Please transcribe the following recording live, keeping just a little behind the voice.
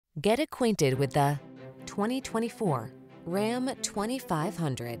Get acquainted with the 2024 Ram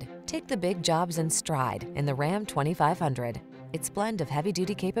 2500. Take the big jobs in stride in the Ram 2500. Its blend of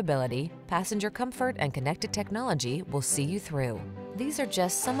heavy-duty capability, passenger comfort, and connected technology will see you through. These are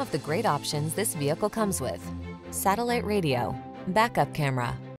just some of the great options this vehicle comes with: satellite radio, backup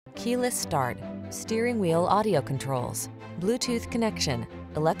camera, keyless start, steering wheel audio controls, Bluetooth connection,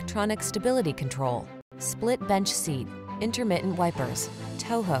 electronic stability control, split bench seat, intermittent wipers,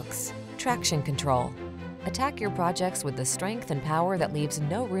 tow hooks, traction control. Attack your projects with the strength and power that leaves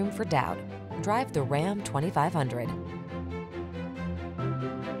no room for doubt. Drive the Ram 2500.